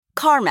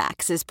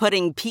CarMax is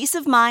putting peace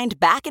of mind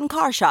back in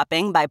car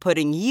shopping by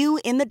putting you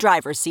in the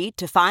driver's seat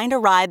to find a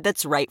ride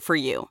that's right for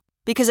you.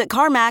 Because at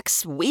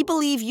CarMax, we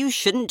believe you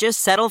shouldn't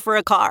just settle for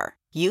a car.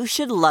 You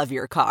should love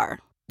your car.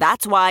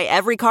 That's why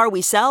every car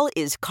we sell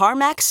is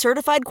CarMax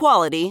certified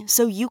quality,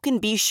 so you can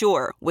be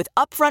sure with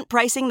upfront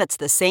pricing that's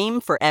the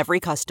same for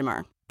every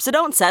customer. So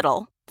don't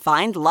settle.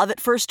 Find love at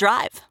first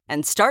drive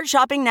and start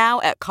shopping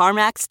now at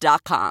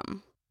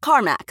CarMax.com.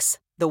 CarMax,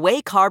 the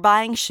way car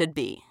buying should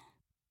be.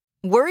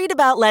 Worried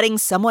about letting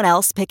someone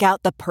else pick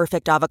out the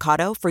perfect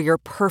avocado for your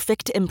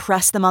perfect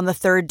impress them on the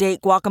third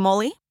date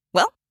guacamole?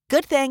 Well,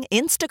 good thing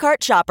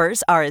Instacart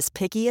shoppers are as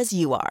picky as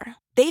you are.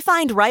 They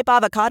find ripe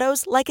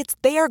avocados like it's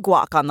their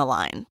guac on the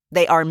line.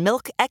 They are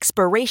milk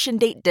expiration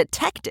date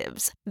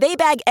detectives. They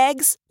bag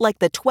eggs like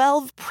the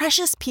 12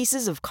 precious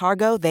pieces of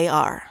cargo they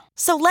are.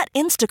 So let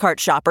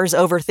Instacart shoppers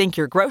overthink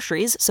your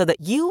groceries so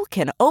that you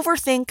can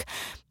overthink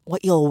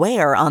what you'll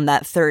wear on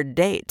that third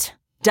date.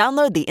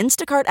 Download the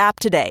Instacart app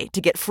today to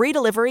get free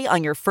delivery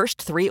on your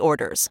first 3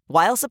 orders,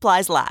 while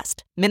supplies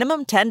last.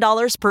 Minimum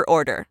 $10 per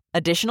order.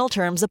 Additional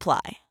terms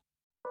apply.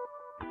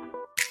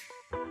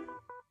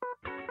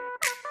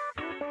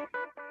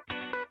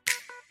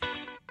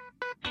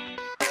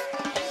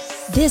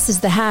 This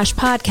is the Hash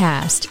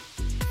Podcast.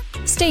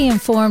 Stay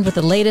informed with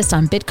the latest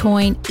on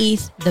Bitcoin,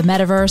 ETH, the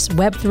metaverse,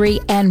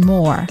 Web3, and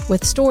more,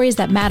 with stories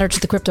that matter to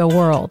the crypto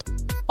world.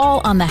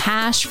 All on the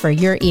Hash for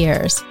your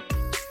ears.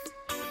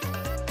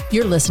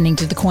 You're listening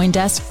to the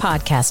CoinDesk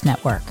Podcast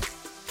Network.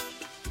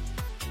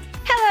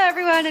 Hello,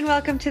 everyone, and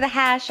welcome to the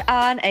Hash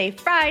on a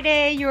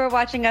Friday. You are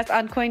watching us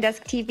on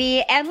CoinDesk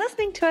TV and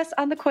listening to us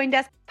on the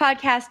CoinDesk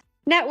Podcast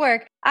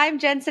Network. I'm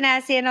Jen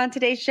Sanasi, and on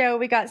today's show,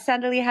 we got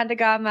Sandali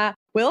Handagama,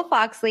 Will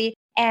Foxley,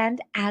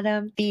 and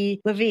Adam B.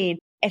 Levine.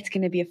 It's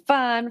going to be a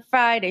fun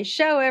Friday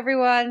show,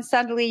 everyone.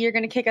 Sandali, you're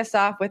going to kick us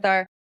off with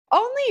our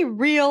only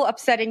real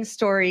upsetting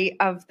story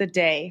of the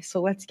day. So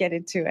let's get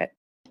into it.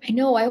 I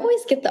know, I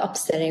always get the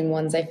upsetting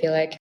ones, I feel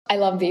like. I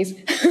love these.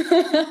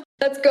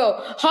 Let's go.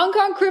 Hong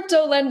Kong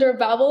crypto lender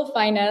Babel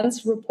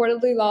Finance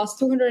reportedly lost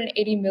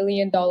 $280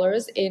 million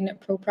in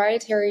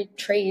proprietary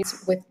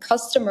trades with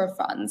customer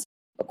funds,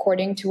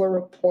 according to a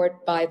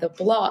report by The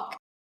Block.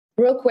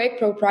 Real quick,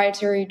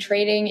 proprietary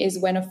trading is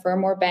when a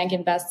firm or bank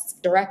invests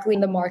directly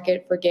in the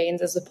market for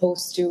gains as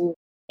opposed to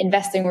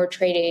investing or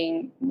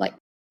trading like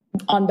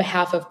on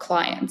behalf of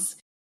clients.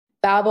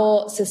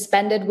 Babel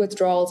suspended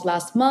withdrawals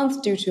last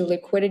month due to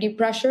liquidity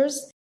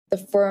pressures. The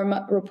firm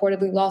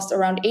reportedly lost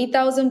around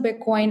 8,000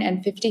 Bitcoin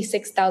and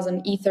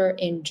 56,000 Ether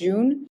in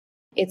June.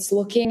 It's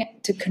looking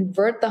to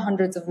convert the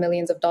hundreds of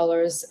millions of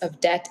dollars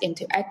of debt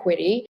into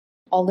equity.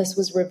 All this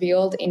was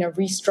revealed in a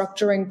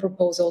restructuring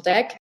proposal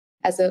deck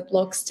as it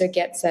looks to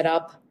get set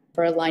up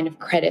for a line of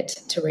credit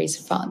to raise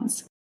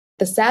funds.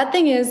 The sad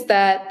thing is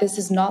that this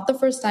is not the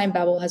first time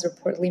Babel has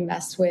reportedly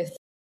messed with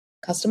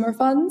customer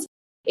funds.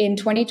 In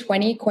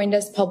 2020,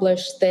 CoinDesk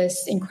published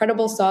this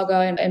incredible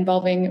saga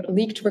involving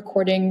leaked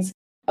recordings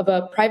of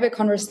a private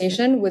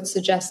conversation which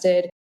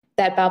suggested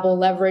that Babel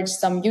leveraged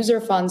some user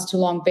funds to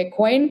long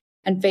Bitcoin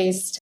and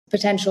faced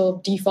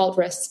potential default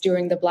risks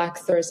during the Black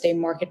Thursday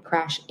market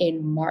crash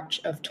in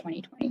March of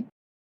 2020.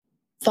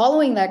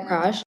 Following that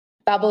crash,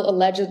 Babel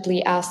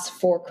allegedly asked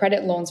for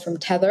credit loans from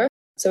Tether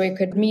so it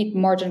could meet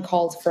margin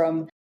calls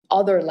from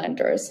other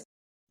lenders.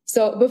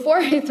 So before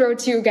I throw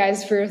to you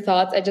guys for your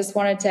thoughts, I just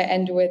wanted to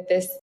end with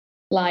this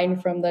line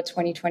from the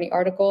 2020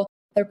 article.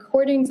 The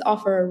recordings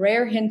offer a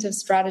rare hint of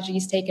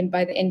strategies taken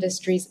by the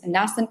industry's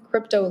nascent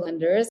crypto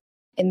lenders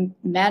in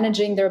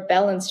managing their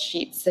balance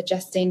sheets,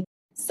 suggesting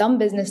some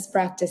business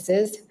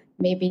practices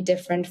may be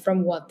different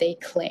from what they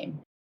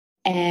claim.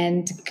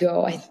 And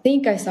go. I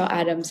think I saw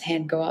Adam's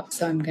hand go up,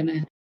 so I'm going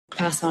to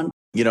pass on.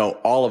 You know,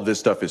 all of this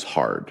stuff is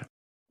hard.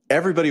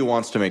 Everybody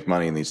wants to make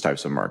money in these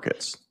types of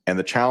markets. And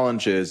the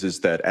challenge is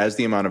that as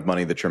the amount of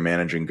money that you're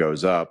managing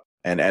goes up,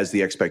 and as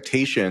the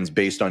expectations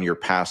based on your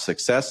past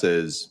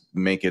successes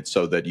make it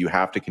so that you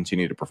have to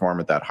continue to perform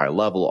at that high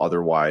level,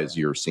 otherwise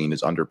you're seen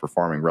as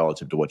underperforming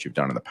relative to what you've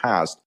done in the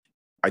past.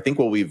 I think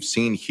what we've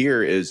seen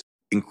here is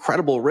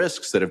incredible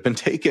risks that have been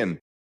taken,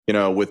 you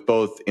know, with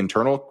both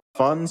internal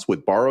funds,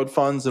 with borrowed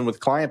funds, and with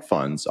client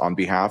funds on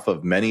behalf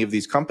of many of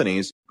these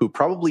companies who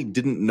probably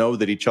didn't know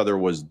that each other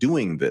was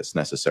doing this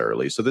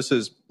necessarily. So this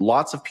is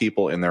lots of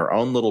people in their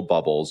own little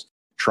bubbles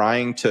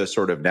trying to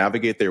sort of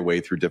navigate their way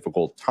through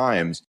difficult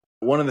times.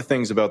 One of the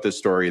things about this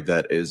story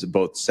that is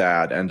both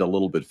sad and a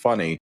little bit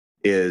funny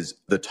is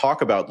the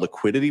talk about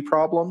liquidity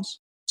problems.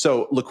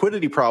 So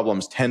liquidity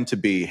problems tend to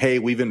be, hey,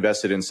 we've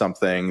invested in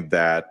something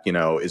that, you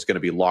know, is going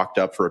to be locked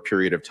up for a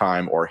period of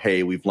time, or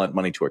hey, we've lent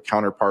money to a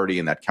counterparty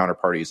and that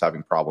counterparty is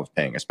having problems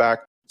paying us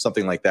back,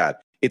 something like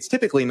that. It's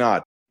typically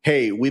not,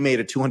 hey, we made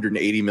a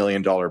 $280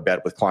 million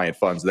bet with client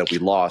funds that we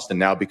lost, and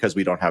now because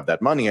we don't have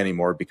that money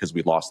anymore because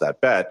we lost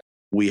that bet,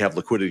 we have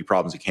liquidity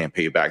problems and can't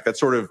pay you back. That's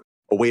sort of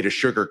a way to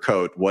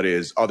sugarcoat what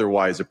is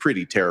otherwise a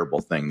pretty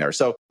terrible thing there.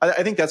 So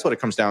I think that's what it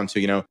comes down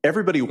to. You know,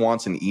 everybody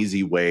wants an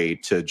easy way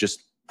to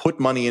just put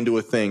money into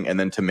a thing and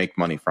then to make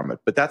money from it.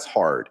 But that's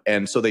hard.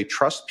 And so they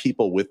trust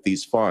people with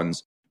these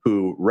funds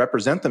who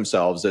represent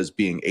themselves as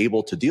being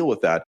able to deal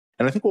with that.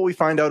 And I think what we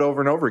find out over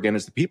and over again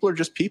is that people are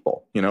just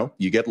people.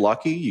 You get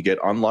lucky, you get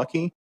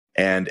unlucky.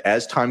 And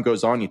as time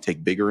goes on, you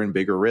take bigger and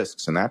bigger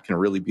risks. And that can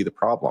really be the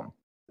problem.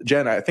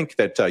 Jen, I think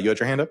that you had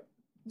your hand up.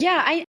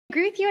 Yeah, I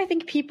agree with you. I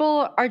think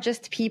people are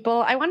just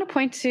people. I want to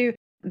point to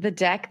the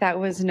deck that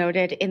was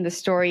noted in the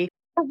story.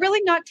 We're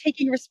really not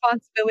taking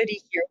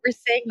responsibility here. We're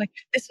saying like,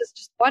 this was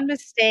just one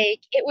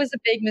mistake. It was a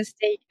big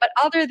mistake. But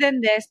other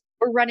than this,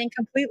 we're running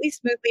completely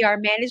smoothly. Our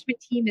management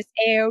team is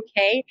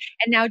A-OK.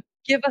 And now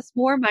give us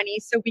more money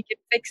so we can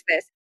fix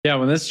this. Yeah,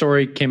 when this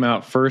story came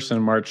out first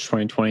in March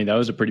 2020, that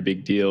was a pretty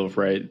big deal,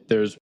 right?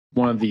 There's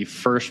one of the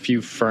first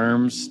few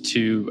firms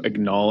to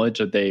acknowledge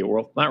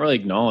that not really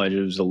acknowledge,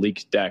 it was a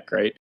leaked deck,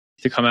 right?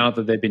 To come out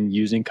that they've been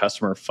using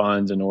customer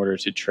funds in order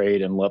to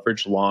trade and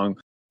leverage long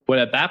what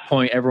at that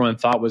point everyone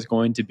thought was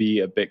going to be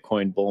a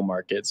Bitcoin bull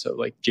market. So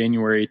like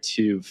January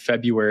to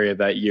February of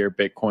that year,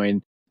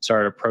 Bitcoin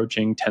started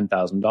approaching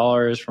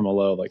 $10,000 from a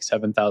low of like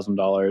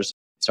 $7,000,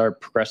 started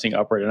progressing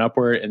upward and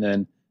upward. And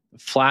then the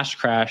flash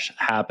crash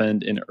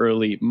happened in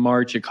early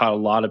March. It caught a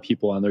lot of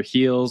people on their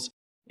heels.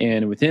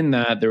 And within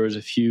that, there was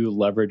a few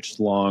leveraged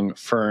long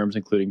firms,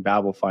 including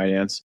Babel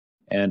Finance.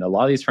 And a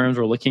lot of these firms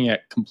were looking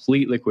at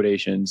complete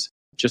liquidations.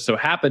 Just so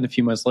happened a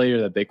few months later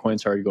that Bitcoin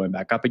started going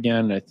back up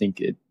again. And I think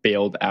it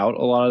bailed out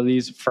a lot of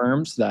these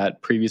firms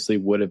that previously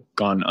would have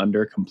gone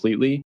under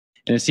completely.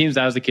 And it seems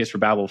that was the case for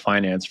Babel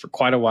Finance. For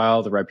quite a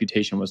while, the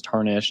reputation was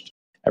tarnished.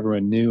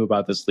 Everyone knew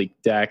about this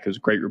leaked deck. It was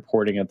great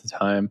reporting at the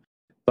time.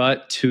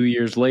 But 2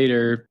 years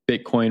later,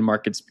 Bitcoin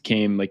markets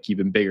became like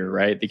even bigger,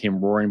 right? They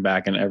came roaring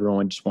back and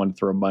everyone just wanted to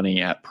throw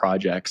money at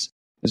projects.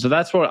 And so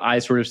that's what I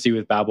sort of see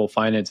with Babel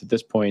Finance at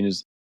this point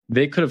is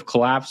they could have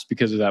collapsed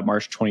because of that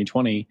March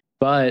 2020,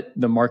 but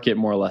the market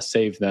more or less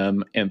saved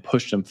them and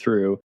pushed them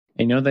through.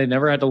 And they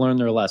never had to learn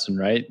their lesson,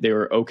 right? They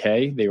were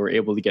okay. They were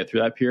able to get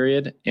through that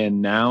period.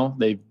 And now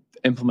they've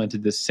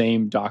implemented the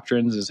same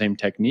doctrines, the same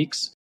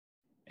techniques,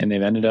 and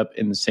they've ended up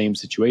in the same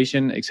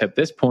situation, except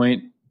this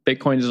point,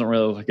 Bitcoin doesn't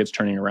really look like it's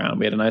turning around.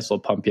 We had a nice little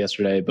pump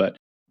yesterday, but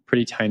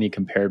pretty tiny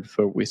compared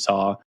to what we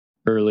saw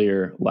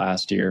earlier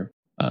last year.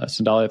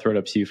 Sandalia, throw it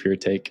up to you for your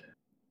take.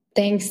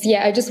 Thanks.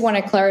 Yeah, I just want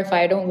to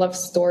clarify. I don't love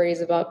stories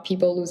about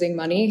people losing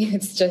money.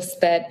 It's just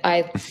that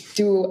I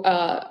do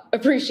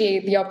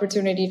appreciate the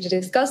opportunity to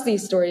discuss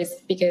these stories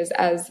because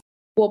as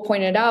Will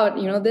pointed out,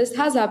 this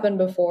has happened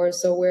before.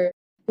 So we're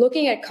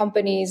looking at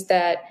companies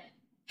that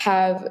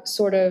have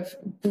sort of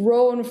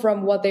grown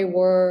from what they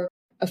were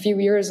a few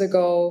years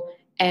ago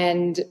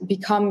and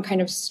become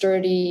kind of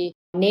sturdy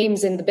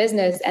names in the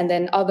business, and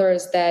then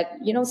others that,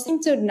 seem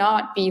to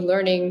not be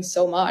learning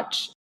so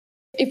much.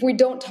 If we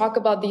don't talk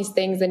about these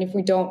things and if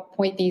we don't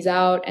point these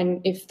out and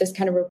if this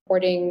kind of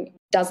reporting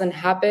doesn't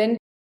happen,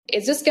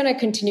 it's just going to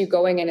continue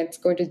going and it's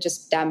going to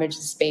just damage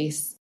the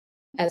space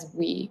as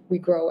we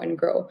grow and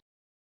grow.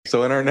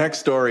 So in our next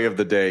story of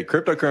the day,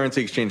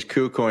 cryptocurrency exchange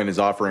KuCoin is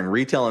offering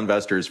retail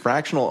investors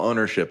fractional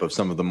ownership of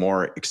some of the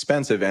more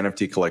expensive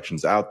NFT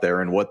collections out there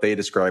and what they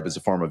describe as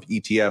a form of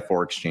ETF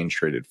or exchange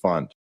traded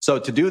fund. So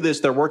to do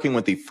this, they're working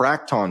with the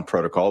Fracton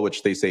protocol,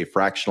 which they say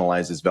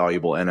fractionalizes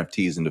valuable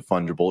NFTs into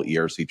fungible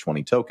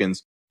ERC20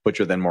 tokens,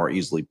 which are then more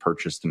easily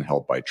purchased and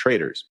held by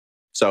traders.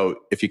 So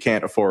if you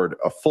can't afford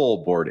a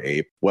full Bored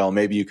Ape, well,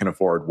 maybe you can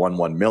afford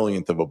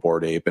 1/1,000,000th of a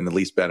Bored Ape and at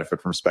least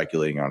benefit from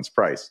speculating on its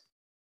price.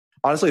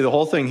 Honestly, the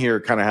whole thing here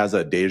kind of has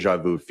a deja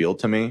vu feel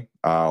to me,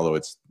 although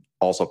it's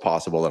also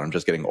possible that I'm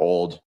just getting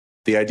old.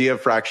 The idea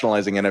of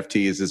fractionalizing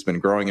NFTs has been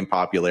growing in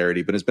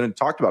popularity, but has been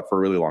talked about for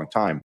a really long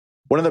time.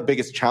 One of the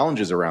biggest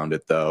challenges around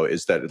it, though,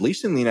 is that at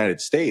least in the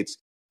United States,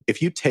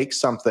 if you take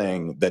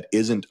something that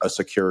isn't a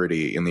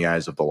security in the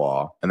eyes of the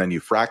law and then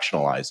you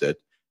fractionalize it,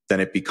 then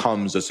it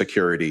becomes a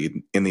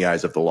security in the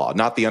eyes of the law.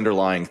 Not the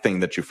underlying thing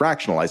that you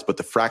fractionalize, but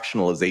the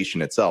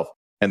fractionalization itself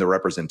and the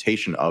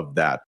representation of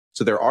that.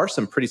 So there are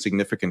some pretty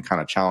significant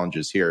kind of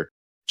challenges here.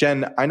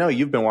 Jen, I know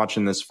you've been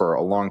watching this for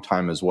a long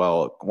time as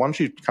well. Why don't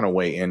you kind of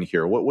weigh in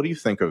here? What do you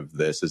think of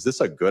this? Is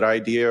this a good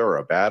idea or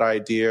a bad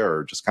idea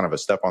or just kind of a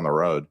step on the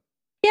road?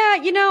 Yeah,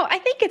 I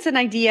think it's an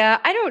idea.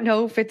 I don't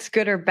know if it's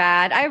good or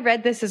bad. I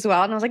read this as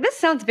well and I was like, this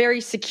sounds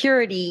very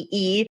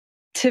security-y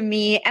to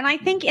me. And I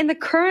think in the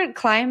current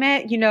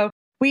climate,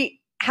 we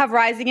have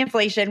rising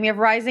inflation, we have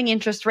rising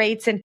interest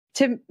rates, and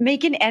to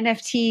make an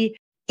NFT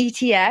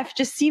ETF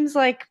just seems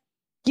like,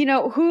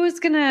 who's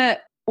going to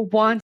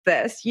want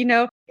this?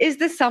 Is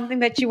this something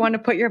that you want to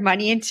put your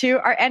money into?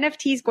 Are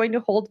NFTs going to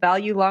hold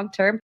value long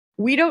term?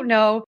 We don't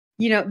know.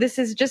 This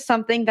is just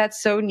something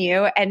that's so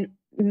new, and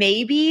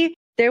maybe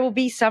there will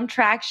be some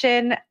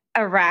traction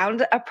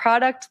around a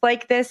product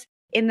like this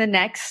in the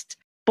next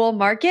bull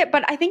market,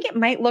 but I think it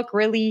might look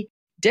really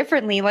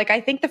differently. Like,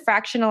 I think the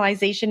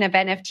fractionalization of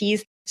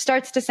NFTs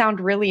starts to sound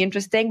really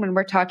interesting when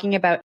we're talking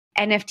about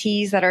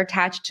NFTs that are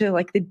attached to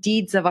like the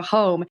deeds of a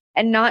home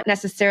and not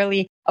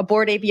necessarily a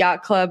Bored Ape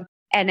Yacht Club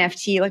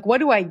NFT. Like, what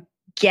do I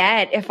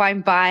get if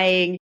I'm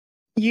buying,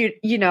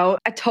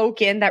 a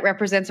token that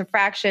represents a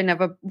fraction of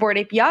a Bored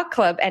Ape Yacht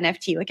Club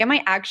NFT? Like, am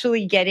I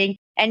actually getting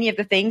any of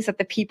the things that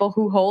the people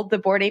who hold the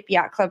Bored Ape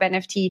Yacht Club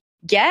NFT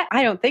get?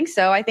 I don't think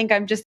so. I think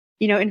I'm just,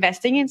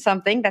 investing in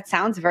something that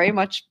sounds very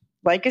much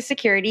like a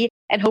security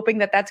and hoping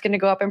that that's going to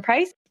go up in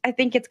price. I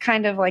think it's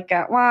kind of like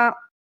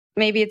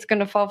maybe it's going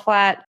to fall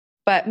flat,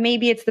 but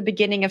maybe it's the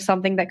beginning of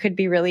something that could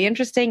be really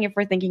interesting if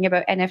we're thinking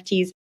about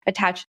NFTs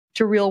attached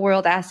to real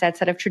world assets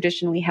that have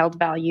traditionally held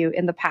value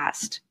in the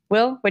past.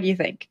 Will, what do you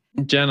think?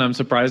 Jen, I'm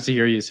surprised to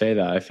hear you say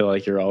that. I feel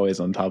like you're always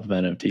on top of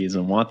NFTs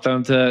and want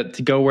them to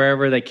go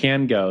wherever they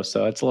can go.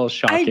 So it's a little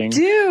shocking.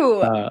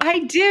 I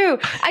do.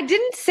 I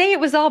didn't say it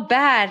was all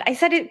bad. I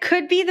said it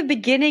could be the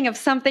beginning of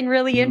something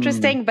really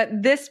interesting, but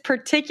this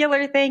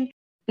particular thing,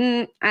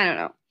 I don't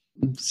know.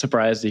 I'm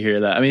surprised to hear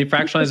that. I mean,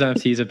 fractionalized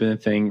NFTs have been a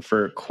thing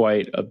for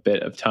quite a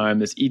bit of time.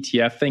 This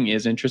ETF thing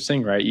is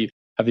interesting, right? You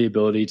have the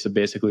ability to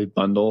basically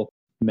bundle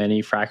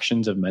many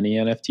fractions of many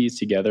NFTs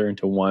together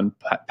into one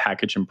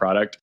package and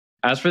product.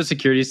 As for the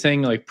securities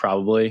thing, like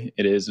probably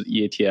it is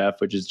ETF,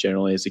 which is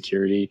generally a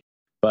security,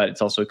 but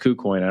it's also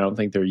KuCoin. I don't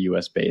think they're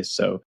US based.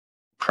 So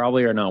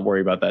probably are not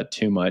worried about that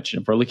too much.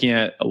 And if we're looking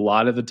at a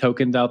lot of the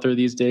tokens out there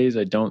these days,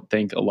 I don't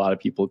think a lot of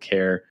people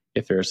care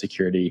if they're a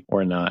security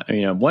or not. I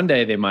mean, one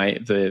day they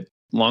might, the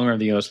longer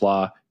the US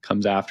law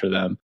comes after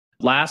them.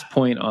 Last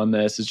point on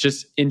this is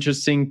just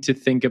interesting to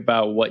think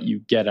about what you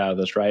get out of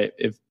this, right?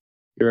 If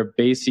you're a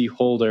BASE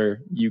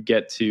holder, you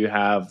get to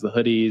have the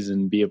hoodies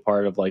and be a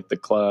part of like the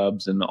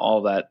clubs and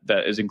all that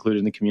is included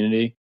in the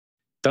community.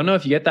 Don't know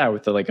if you get that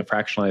with a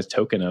fractionalized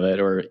token of it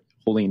or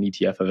holding an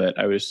ETF of it.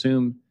 I would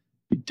assume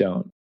you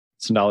don't.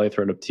 Sandali, I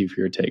throw it up to you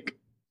for your take.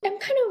 I'm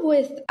kind of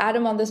with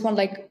Adam on this one,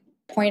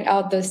 point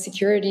out the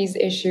securities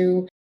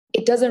issue.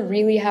 It doesn't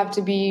really have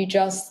to be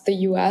just the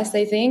US,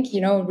 I think.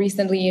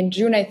 Recently in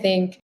June, I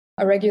think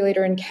a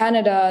regulator in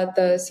Canada,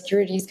 the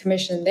Securities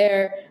Commission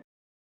there,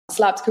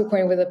 slapped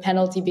KuCoin with a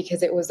penalty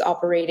because it was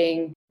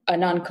operating a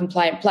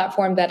non-compliant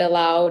platform that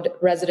allowed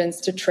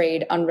residents to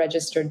trade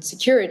unregistered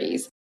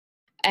securities.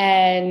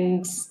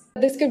 And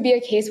this could be a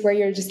case where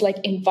you're just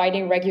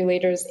inviting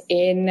regulators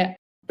in.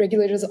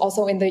 Regulators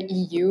also in the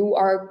EU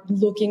are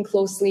looking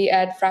closely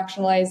at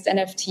fractionalized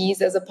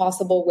NFTs as a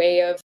possible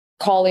way of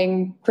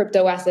calling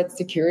crypto assets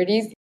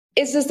securities.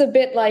 It's just a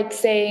bit like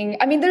saying,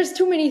 there's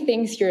too many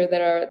things here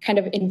that are kind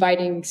of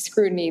inviting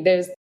scrutiny.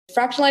 There's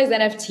fractionalized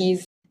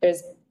NFTs,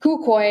 there's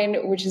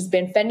KuCoin, which has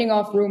been fending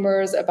off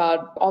rumors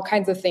about all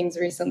kinds of things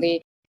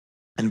recently.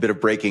 And a bit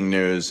of breaking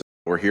news.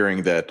 We're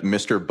hearing that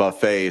Mr.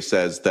 Buffet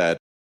says that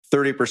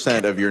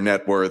 30% of your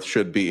net worth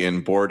should be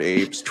in Bored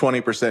Apes,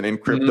 20% in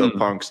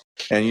CryptoPunks,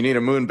 and you need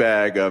a moon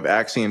bag of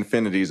Axie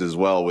Infinities as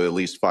well with at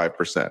least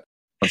 5%.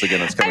 Once again,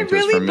 that's coming to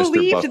us from Mr. Buffet. I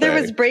really believed there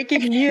was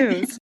breaking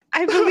news.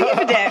 I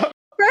believed it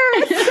for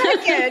a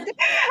second.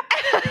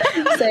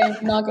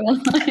 Same, not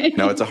gonna lie.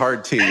 No, it's a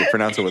hard T. You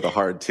pronounce it with a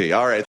hard T.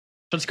 All right.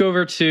 Let's go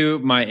over to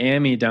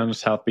Miami down to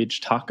South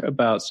Beach, talk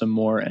about some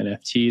more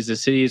NFTs. The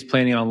city is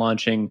planning on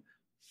launching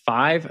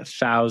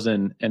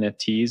 5,000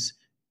 NFTs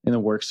in the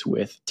works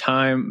with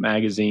Time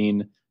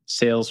Magazine,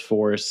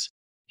 Salesforce,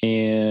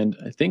 and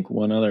I think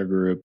one other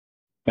group,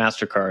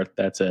 MasterCard.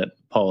 That's it.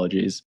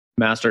 Apologies.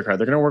 MasterCard.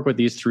 They're going to work with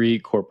these three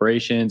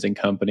corporations and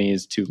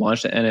companies to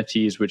launch the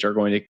NFTs, which are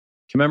going to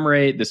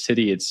commemorate the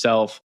city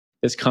itself.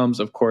 This comes,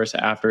 of course,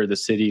 after the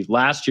city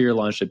last year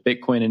launched a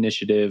Bitcoin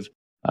initiative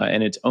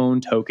and its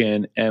own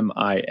token,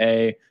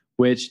 MIA,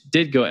 which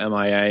did go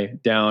MIA,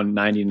 down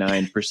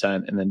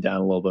 99% and then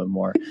down a little bit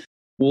more.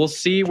 We'll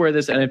see where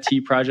this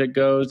NFT project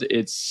goes.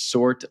 It's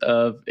sort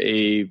of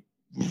a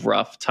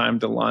rough time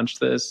to launch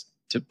this,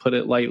 to put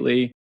it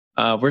lightly.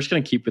 We're just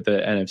going to keep with the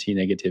NFT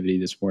negativity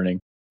this morning.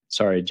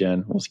 Sorry,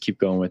 Jen. We'll just keep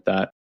going with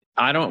that.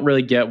 I don't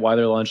really get why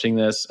they're launching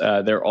this.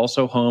 They're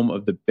also home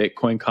of the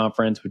Bitcoin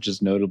conference, which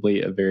is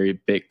notably a very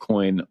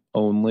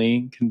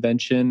Bitcoin-only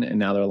convention, and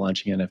now they're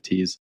launching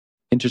NFTs.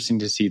 Interesting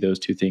to see those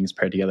two things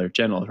paired together.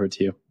 Jen, I'll throw it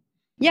to you.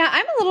 Yeah,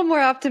 I'm a little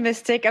more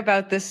optimistic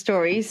about this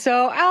story.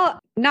 So I'll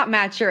not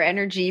match your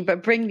energy,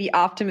 but bring the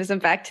optimism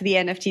back to the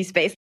NFT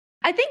space.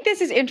 I think this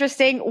is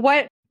interesting.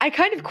 What I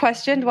kind of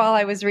questioned while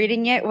I was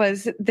reading it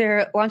was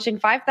they're launching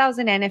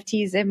 5,000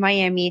 NFTs in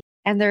Miami,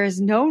 and there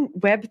is no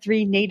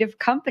Web3 native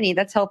company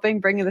that's helping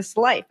bring this to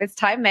life. It's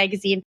Time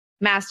Magazine,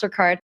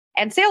 MasterCard,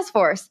 and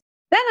Salesforce.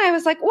 Then I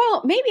was like,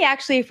 well, maybe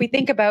actually if we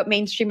think about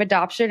mainstream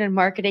adoption and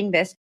marketing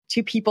this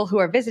to people who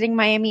are visiting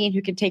Miami and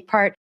who can take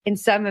part in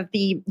some of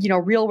the,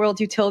 real world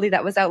utility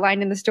that was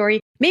outlined in the story,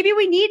 maybe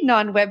we need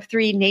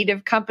non-Web3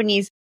 native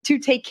companies to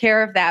take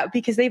care of that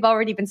because they've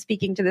already been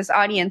speaking to this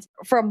audience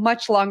for a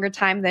much longer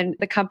time than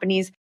the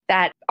companies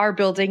that are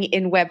building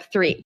in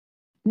Web3.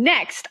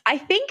 Next, I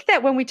think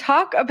that when we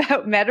talk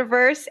about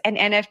metaverse and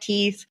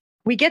NFTs,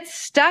 we get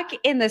stuck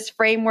in this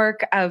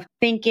framework of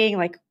thinking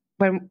like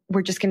when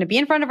we're just going to be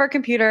in front of our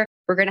computer,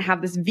 we're going to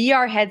have this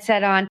VR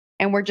headset on,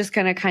 and we're just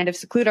going to kind of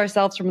seclude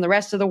ourselves from the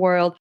rest of the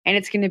world, and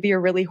it's going to be a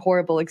really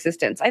horrible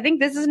existence. I think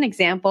this is an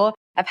example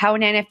of how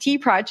an NFT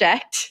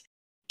project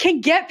can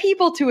get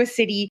people to a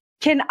city,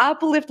 can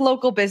uplift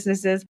local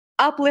businesses,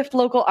 uplift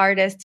local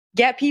artists,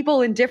 get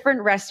people in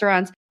different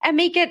restaurants, and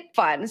make it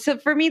fun. So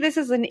for me, this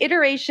is an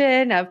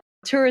iteration of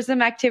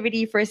tourism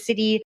activity for a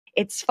city.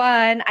 It's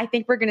fun. I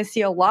think we're going to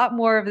see a lot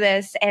more of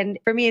this. And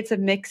for me, it's a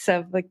mix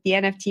of like the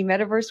NFT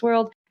metaverse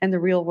world and the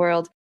real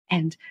world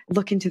and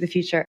look into the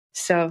future.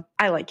 So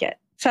I like it.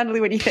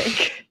 Sandali, what do you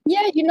think?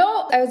 Yeah,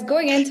 I was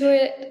going into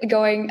it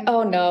going,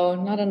 oh no,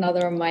 not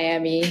another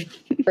Miami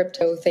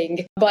crypto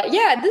thing. But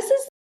yeah, this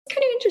is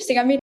kind of interesting.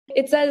 I mean,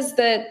 it says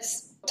that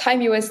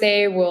Time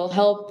USA will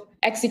help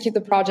execute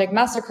the project.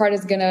 MasterCard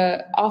is going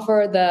to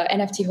offer the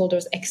NFT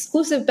holders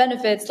exclusive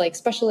benefits like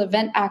special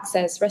event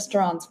access,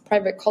 restaurants,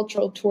 private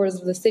cultural tours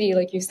of the city,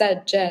 like you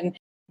said, Jen.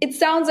 It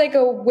sounds like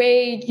a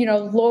way,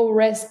 low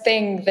risk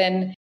thing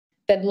than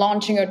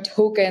launching a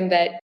token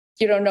that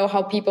you don't know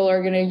how people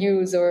are going to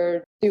use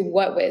or do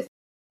what with.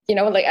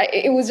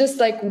 It was just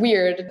like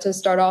weird to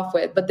start off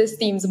with, but this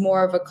seems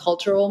more of a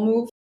cultural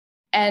move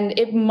and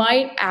it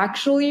might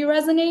actually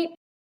resonate,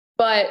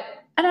 but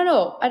I don't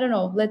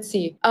know. Let's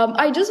see.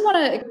 I just want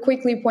to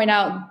quickly point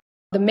out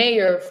the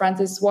mayor,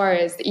 Francis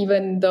Suarez,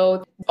 even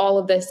though all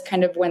of this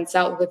kind of went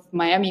south with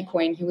Miami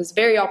Coin, he was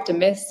very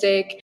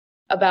optimistic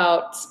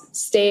about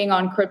staying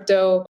on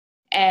crypto.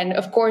 And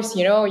of course,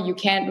 you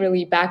can't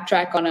really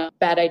backtrack on a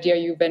bad idea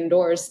you've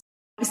endorsed.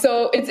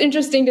 So it's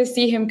interesting to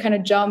see him kind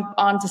of jump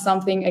onto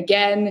something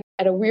again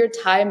at a weird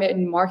time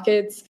in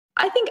markets.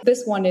 I think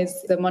this one is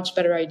a much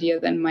better idea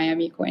than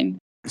Miami Coin.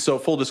 So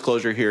full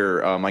disclosure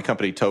here, my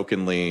company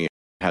Tokenly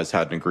has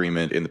had an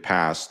agreement in the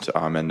past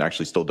and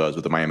actually still does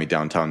with the Miami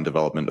Downtown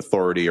Development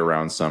Authority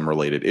around some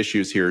related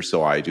issues here.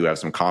 So I do have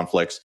some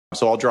conflicts.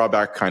 So I'll draw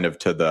back kind of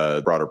to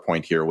the broader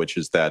point here, which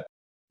is that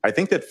I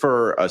think that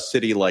for a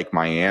city like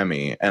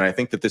Miami, and I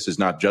think that this is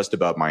not just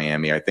about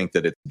Miami, I think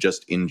that it's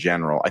just in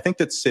general, I think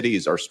that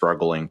cities are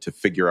struggling to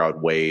figure out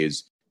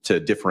ways to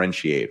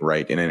differentiate,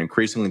 right, in an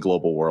increasingly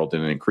global world,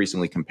 in an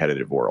increasingly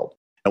competitive world.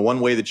 And one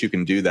way that you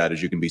can do that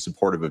is you can be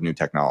supportive of new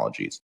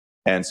technologies.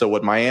 And so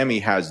what Miami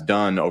has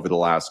done over the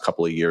last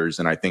couple of years,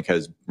 and I think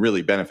has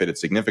really benefited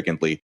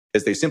significantly,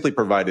 is they simply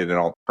provided an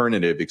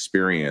alternative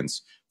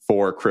experience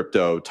for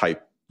crypto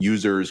type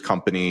users,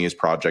 companies,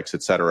 projects,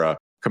 et cetera,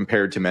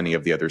 compared to many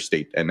of the other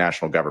state and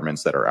national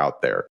governments that are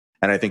out there.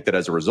 And I think that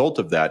as a result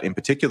of that, in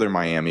particular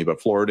Miami, but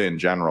Florida in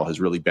general, has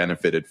really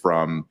benefited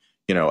from,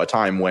 a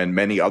time when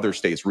many other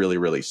states really,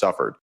 really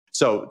suffered.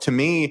 So to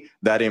me,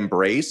 that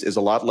embrace is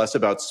a lot less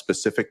about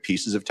specific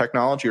pieces of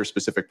technology or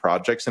specific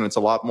projects, and it's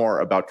a lot more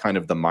about kind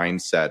of the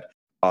mindset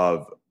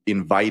of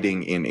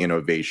inviting in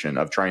innovation,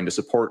 of trying to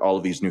support all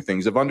of these new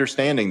things, of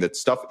understanding that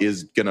stuff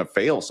is going to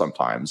fail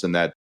sometimes, and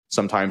that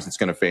sometimes it's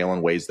going to fail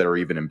in ways that are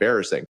even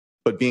embarrassing,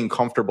 but being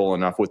comfortable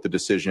enough with the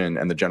decision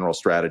and the general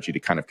strategy to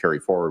kind of carry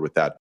forward with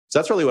that. So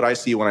that's really what I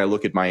see when I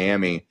look at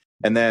Miami.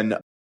 And then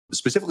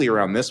specifically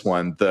around this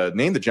one, the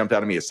name that jumped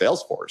out at me is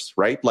Salesforce,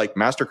 right? Like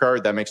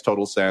MasterCard, that makes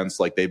total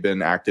sense. Like they've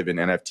been active in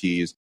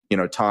NFTs,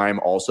 Time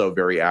also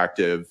very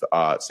active.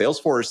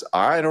 Salesforce,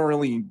 I don't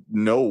really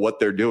know what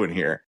they're doing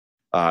here.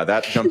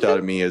 That jumped out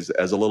at me as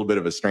a little bit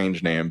of a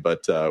strange name,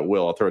 but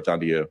Will, I'll throw it down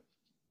to you.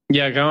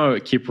 Yeah, I kind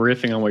of keep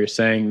riffing on what you're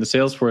saying. The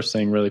Salesforce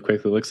thing really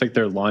quickly looks like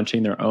they're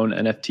launching their own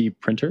NFT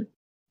printer.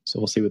 So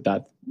we'll see what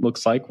that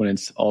looks like when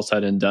it's all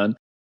said and done.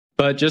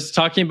 But just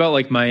talking about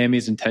like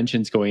Miami's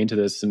intentions going into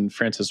this, and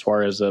Francis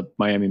Suarez, the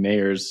Miami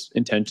mayor's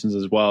intentions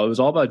as well, it was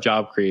all about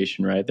job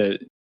creation, right?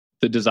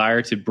 The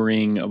desire to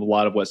bring a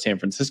lot of what San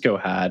Francisco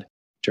had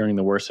during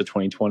the worst of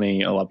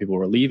 2020. A lot of people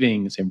were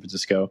leaving San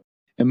Francisco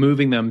and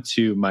moving them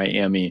to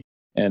Miami.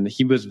 And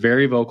he was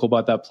very vocal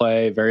about that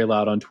play, very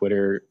loud on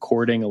Twitter,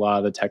 courting a lot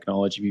of the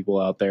technology people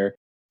out there,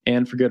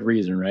 and for good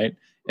reason, right?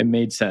 It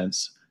made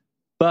sense.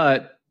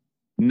 But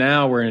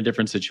now we're in a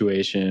different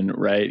situation,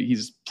 right?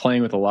 He's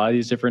playing with a lot of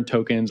these different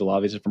tokens, a lot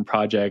of these different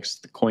projects.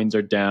 The coins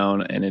are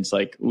down, and it's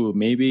like, ooh,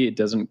 maybe it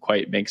doesn't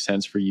quite make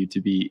sense for you to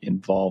be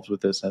involved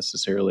with this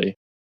necessarily,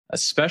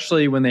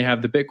 especially when they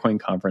have the Bitcoin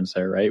conference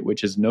there, right?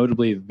 Which is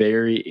notably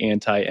very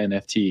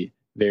anti-NFT,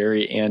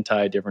 very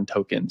anti-different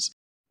tokens.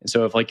 And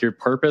so if like your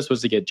purpose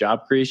was to get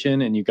job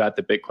creation and you got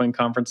the Bitcoin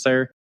conference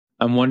there,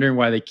 I'm wondering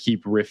why they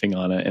keep riffing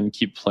on it and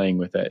keep playing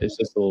with it. It's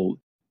just a little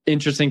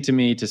interesting to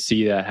me to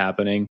see that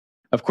happening.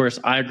 Of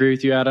course, I agree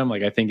with you, Adam.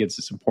 Like, I think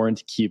it's important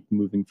to keep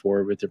moving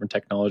forward with different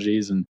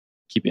technologies and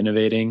keep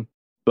innovating.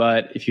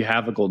 But if you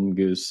have a golden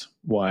goose,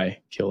 why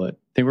kill it?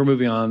 I think we're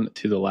moving on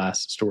to the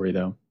last story,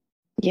 though.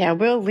 Yeah,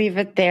 we'll leave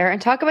it there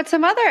and talk about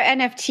some other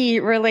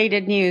NFT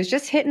related news.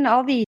 Just hitting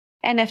all the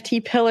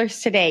NFT pillars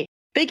today.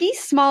 Biggie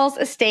Smalls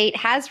estate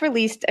has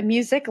released a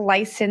music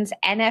license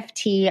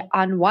NFT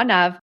on one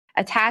of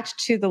attached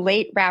to the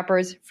late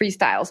rapper's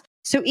freestyles.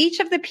 So each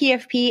of the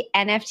PFP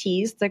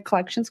NFTs, the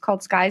collection's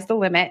called Sky's the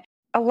Limit,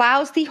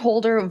 allows the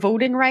holder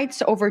voting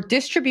rights over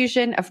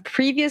distribution of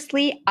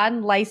previously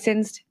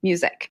unlicensed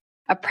music.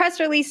 A press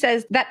release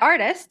says that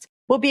artists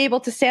will be able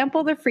to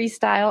sample the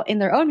freestyle in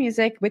their own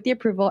music with the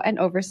approval and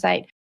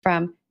oversight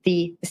from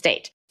the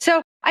estate.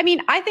 So, I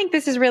mean, I think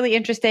this is really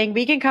interesting.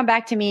 We can come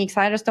back to me because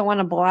I just don't want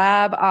to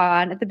blab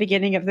on at the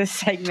beginning of this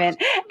segment.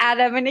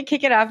 Adam, I'm going to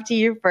kick it off to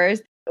you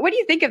first. What do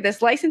you think of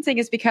this? Licensing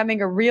is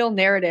becoming a real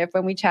narrative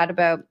when we chat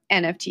about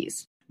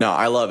NFTs. No,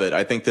 I love it.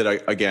 I think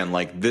that, again,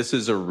 like this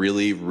is a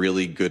really,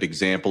 really good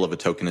example of a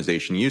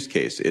tokenization use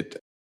case. It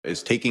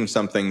is taking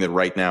something that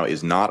right now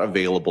is not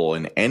available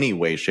in any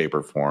way, shape,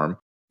 or form.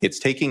 It's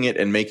taking it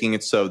and making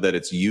it so that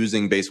it's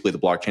using basically the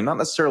blockchain, not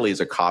necessarily as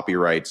a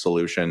copyright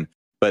solution,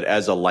 but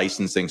as a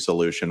licensing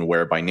solution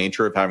where by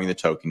nature of having the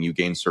token, you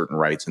gain certain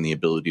rights and the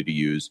ability to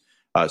use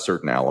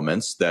certain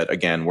elements that,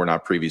 again, were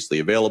not previously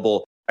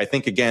available. I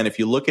think, again, if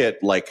you look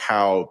at like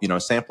how,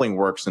 sampling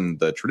works in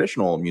the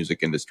traditional music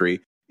industry,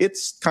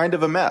 it's kind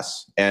of a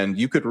mess. And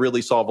you could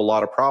really solve a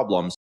lot of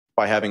problems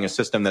by having a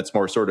system that's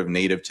more sort of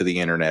native to the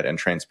internet and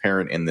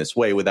transparent in this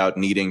way without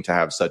needing to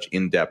have such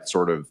in-depth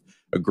sort of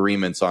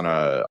agreements on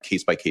a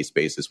case-by-case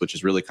basis, which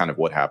is really kind of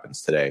what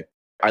happens today.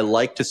 I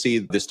like to see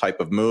this type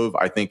of move.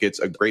 I think it's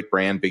a great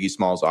brand. Biggie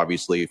Smalls,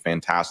 obviously, a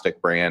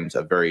fantastic brand,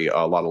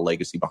 a lot of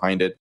legacy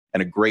behind it,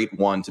 and a great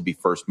one to be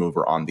first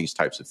mover on these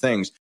types of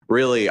things.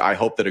 Really, I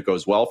hope that it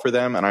goes well for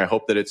them, and I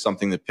hope that it's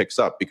something that picks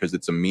up because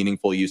it's a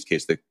meaningful use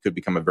case that could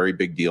become a very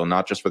big deal,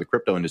 not just for the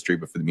crypto industry,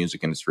 but for the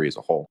music industry as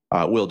a whole.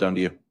 Will, down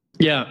to you.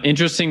 Yeah,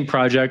 interesting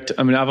project.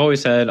 I mean, I've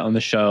always said on the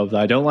show that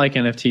I don't like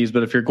NFTs,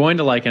 but if you're going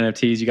to like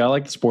NFTs, you got to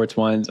like the sports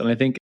ones. And I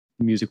think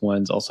music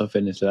ones also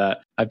fit into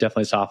that. I've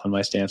definitely softened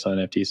my stance on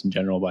NFTs in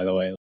general, by the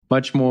way.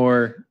 Much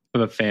more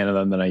of a fan of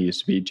them than I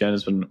used to be. Jen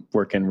has been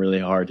working really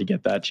hard to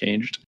get that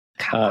changed.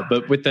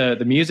 But with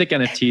the music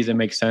NFTs, it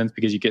makes sense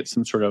because you get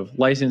some sort of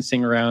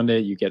licensing around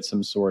it. You get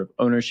some sort of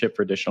ownership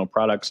for additional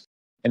products.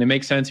 And it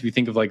makes sense if you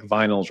think of like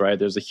vinyls, right?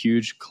 There's a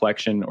huge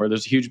collection or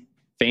there's a huge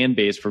fan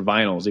base for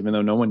vinyls, even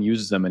though no one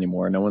uses them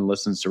anymore. No one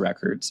listens to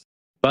records.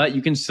 But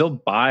you can still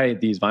buy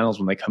these vinyls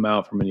when they come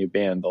out from a new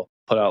band. They'll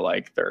put out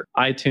like their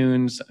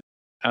iTunes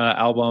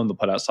album. They'll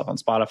put out stuff on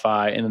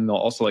Spotify. And then they'll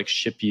also like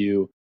ship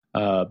you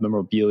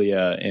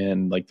memorabilia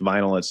and like the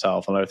vinyl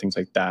itself and other things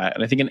like that.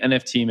 And I think an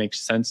NFT makes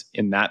sense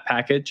in that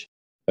package.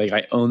 Like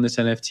I own this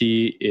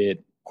NFT.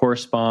 It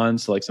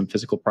corresponds to like some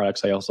physical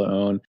products I also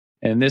own.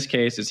 And in this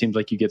case, it seems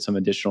like you get some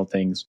additional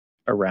things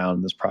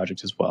around this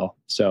project as well.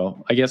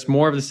 So I guess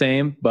more of the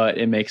same, but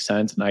it makes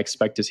sense. And I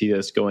expect to see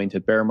this going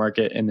to bear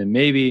market. And then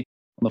maybe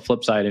on the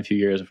flip side, in a few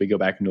years, if we go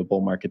back into a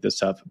bull market, this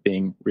stuff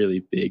being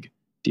really big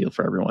deal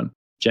for everyone.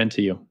 Jen,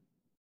 to you.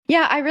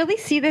 Yeah, I really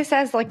see this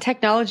as like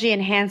technology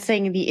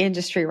enhancing the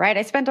industry, right?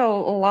 I spent a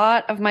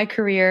lot of my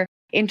career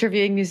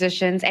interviewing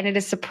musicians, and it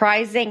is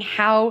surprising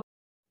how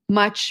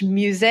much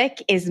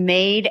music is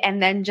made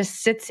and then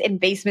just sits in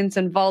basements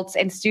and vaults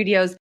and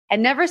studios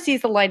and never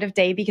sees the light of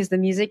day because the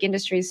music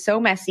industry is so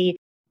messy.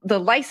 The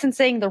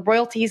licensing, the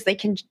royalties, they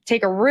can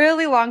take a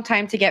really long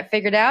time to get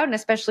figured out. And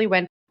especially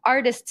when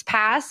artists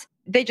pass,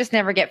 they just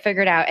never get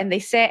figured out and they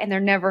sit and they're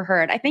never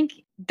heard. I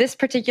think this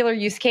particular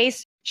use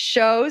case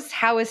shows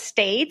how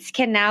estates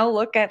can now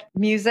look at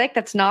music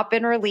that's not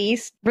been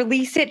released,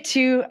 release it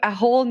to a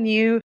whole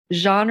new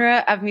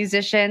genre of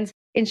musicians,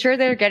 ensure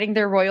they're getting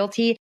their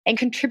royalty and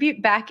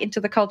contribute back into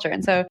the culture.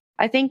 And so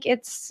I think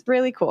it's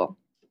really cool.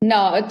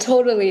 No,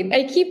 totally.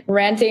 I keep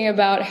ranting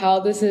about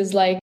how this is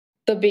like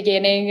the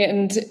beginning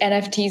and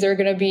NFTs are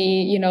going to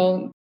be,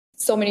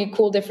 so many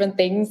cool different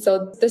things.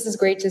 So this is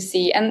great to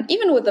see. And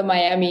even with the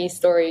Miami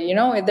story,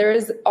 there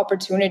is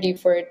opportunity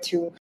for it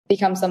to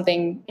become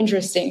something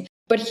interesting.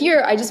 But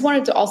here, I just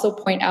wanted to also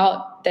point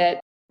out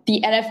that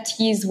the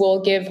NFTs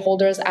will give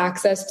holders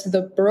access to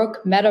the Brook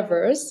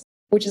Metaverse,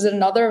 which is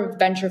another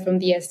venture from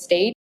the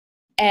estate.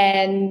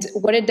 And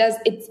what it does,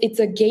 it's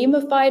a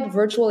gamified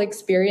virtual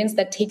experience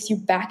that takes you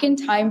back in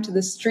time to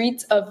the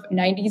streets of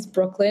 90s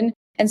Brooklyn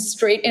and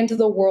straight into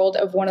the world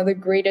of one of the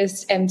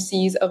greatest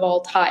MCs of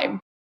all time,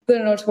 the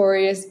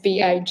Notorious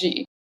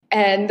B.I.G.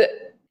 And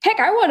heck,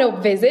 I want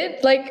to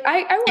visit. Like,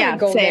 I want to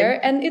go same. There.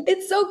 And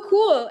it's so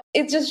cool.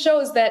 It just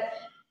shows that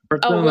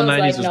Brooklyn in the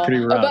 90s was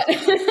pretty rough.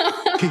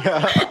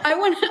 I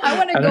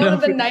want to go to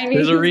the 90s.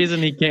 There's a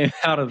reason he came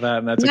out of that,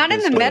 and that's not in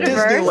the metaverse.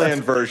 Disneyland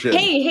version.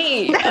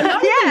 Hey,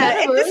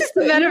 this is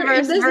the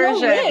metaverse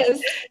version. No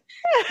risk.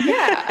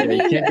 Yeah, I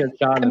mean, can't get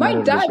shot I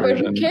might die, but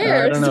who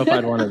cares? I don't know if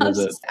I'd want to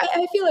visit.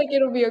 I feel like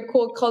it'll be a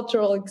cool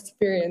cultural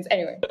experience.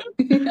 Anyway.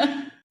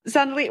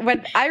 Suddenly,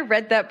 when I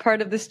read that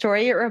part of the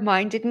story, it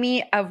reminded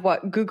me of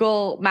what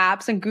Google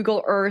Maps and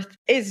Google Earth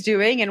is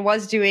doing and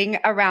was doing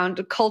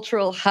around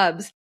cultural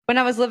hubs. When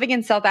I was living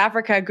in South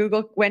Africa,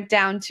 Google went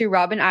down to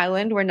Robben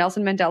Island, where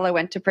Nelson Mandela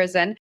went to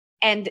prison,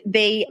 and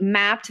they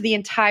mapped the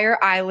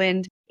entire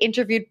island,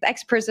 interviewed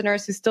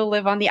ex-prisoners who still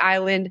live on the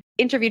island,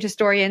 interviewed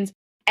historians,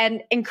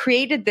 and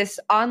created this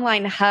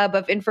online hub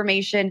of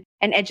information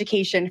and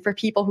education for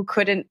people who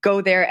couldn't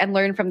go there and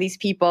learn from these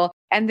people.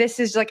 And this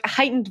is like a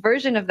heightened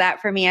version of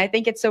that for me. I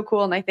think it's so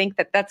cool. And I think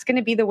that that's going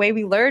to be the way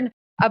we learn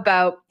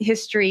about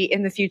history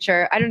in the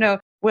future. I don't know,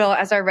 Will,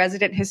 as our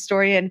resident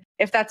historian,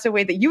 if that's a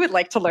way that you would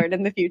like to learn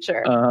in the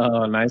future.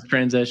 Oh, nice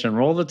transition.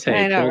 Roll the tape.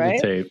 I know, roll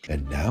right? the tape.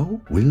 And now,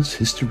 Will's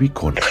History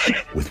Corner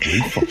with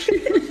Will Foxley.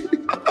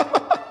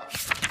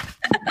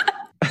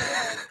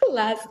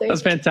 Classic.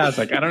 That's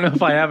fantastic. I don't know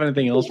if I have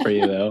anything else for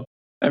you, though.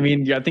 I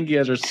mean, I think you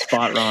guys are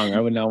spot wrong.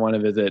 I would not want to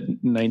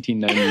visit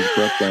 1990s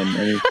Brooklyn.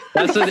 I mean,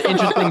 that's an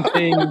interesting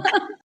thing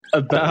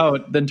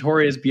about the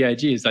Notorious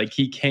B.I.G. is like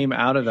he came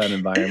out of that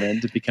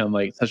environment to become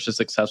like such a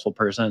successful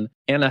person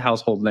and a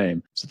household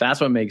name. So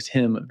that's what makes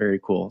him very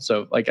cool.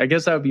 So like, I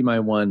guess that would be my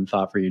one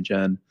thought for you,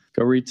 Jen.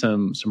 Go read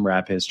some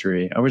rap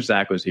history. I wish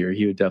Zach was here.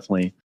 He would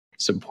definitely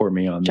support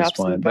me on this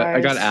one. But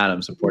I got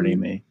Adam supporting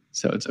me,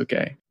 so it's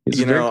okay. It's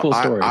a very cool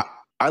story.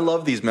 I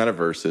love these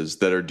metaverses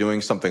that are doing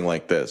something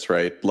like this,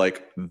 right?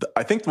 Like,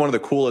 I think one of the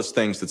coolest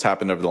things that's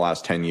happened over the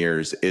last 10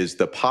 years is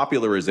the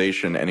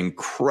popularization and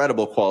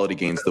incredible quality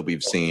gains that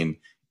we've seen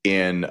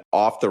in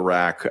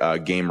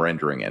off-the-rack game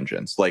rendering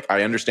engines. Like,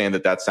 I understand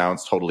that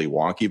sounds totally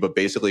wonky, but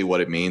basically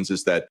what it means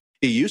is that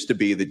it used to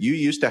be that you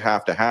used to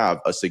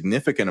have a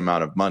significant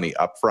amount of money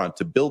upfront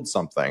to build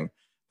something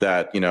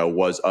that,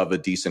 was of a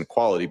decent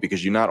quality,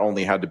 because you not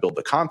only had to build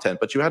the content,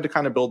 but you had to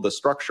kind of build the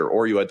structure,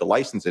 or you had to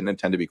license it, and it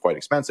tend to be quite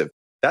expensive.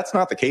 That's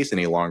not the case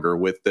any longer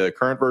with the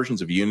current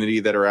versions of Unity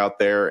that are out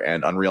there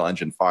and Unreal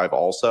Engine 5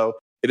 also.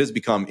 It has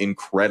become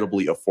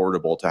incredibly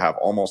affordable to have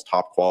almost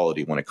top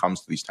quality when it comes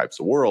to these types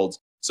of worlds.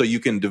 So you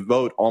can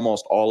devote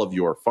almost all of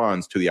your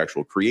funds to the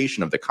actual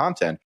creation of the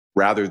content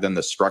rather than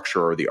the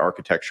structure or the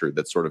architecture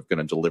that's sort of going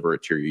to deliver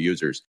it to your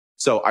users.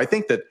 So I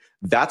think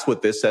that's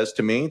what this says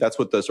to me. That's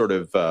what the sort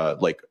of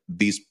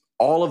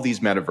all of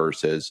these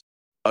metaverses.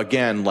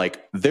 Again,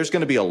 like, there's going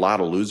to be a lot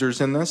of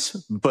losers in this,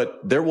 but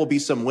there will be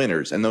some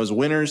winners. And those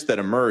winners that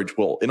emerge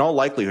will, in all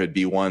likelihood,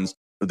 be ones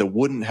that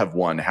wouldn't have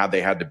won had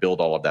they had to build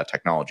all of that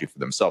technology for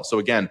themselves. So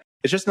again,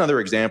 it's just another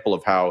example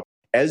of how,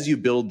 as you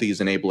build these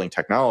enabling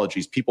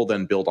technologies, people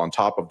then build on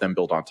top of them,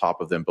 build on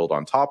top of them, build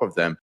on top of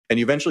them. And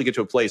you eventually get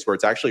to a place where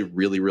it's actually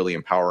really, really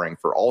empowering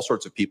for all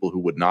sorts of people who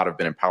would not have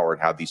been empowered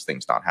had these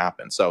things not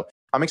happened. So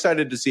I'm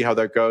excited to see how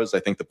that goes. I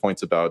think the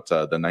points about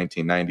the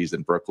 1990s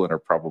in Brooklyn are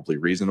probably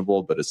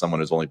reasonable, but as someone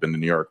who's only been to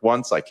New York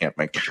once, I can't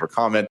make much of a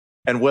comment.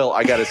 And Will,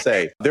 I got to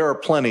say, there are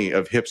plenty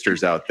of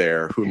hipsters out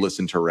there who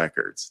listen to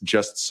records,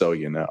 just so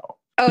you know.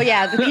 Oh,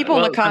 yeah. The people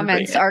in the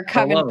comments are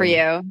coming for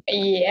you.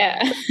 Yeah.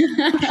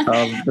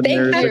 The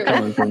nerds are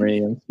coming for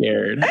me. I'm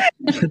scared.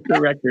 The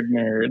record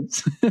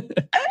nerds.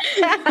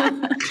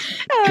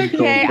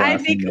 Okay, I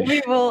think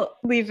we will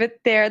leave it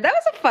there. That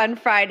was a fun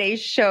Friday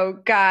show,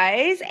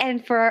 guys.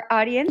 And for our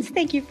audience,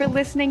 thank you for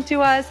listening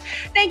to us.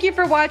 Thank you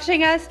for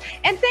watching us.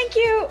 And thank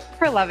you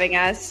for loving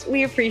us.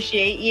 We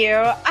appreciate you.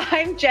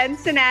 I'm Jen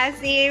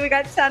Sanasi. We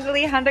got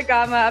Sandali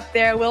Handagama up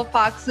there, Will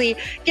Foxley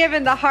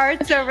giving the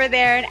hearts over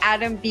there, and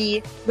Adam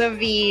B.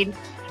 Levine.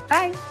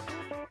 Bye.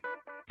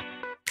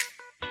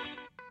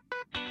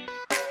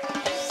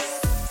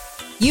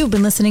 You've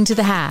been listening to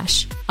The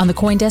Hash on the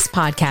CoinDesk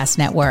Podcast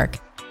Network.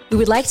 We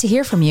would like to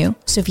hear from you,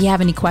 so if you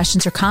have any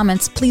questions or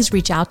comments, please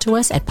reach out to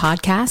us at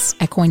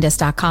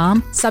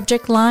podcasts@coindesk.com,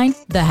 subject line,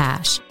 The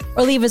Hash,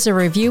 or leave us a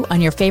review on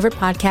your favorite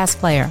podcast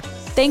player.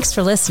 Thanks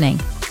for listening.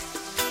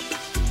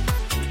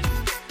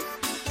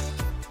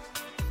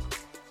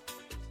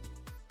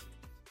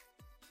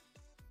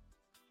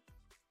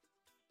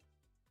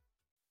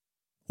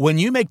 When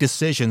you make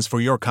decisions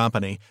for your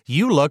company,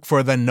 you look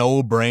for the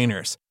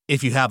no-brainers.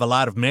 If you have a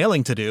lot of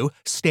mailing to do,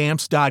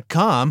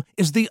 Stamps.com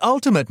is the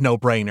ultimate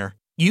no-brainer.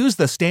 Use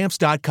the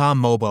Stamps.com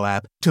mobile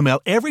app to mail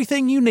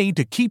everything you need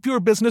to keep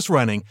your business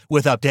running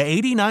with up to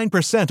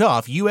 89%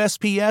 off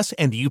USPS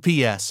and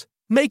UPS.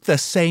 Make the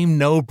same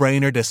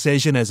no-brainer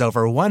decision as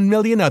over 1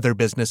 million other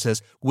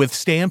businesses with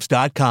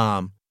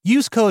Stamps.com.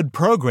 Use code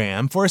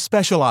PROGRAM for a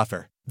special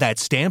offer.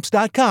 That's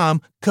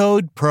Stamps.com,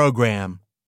 code PROGRAM.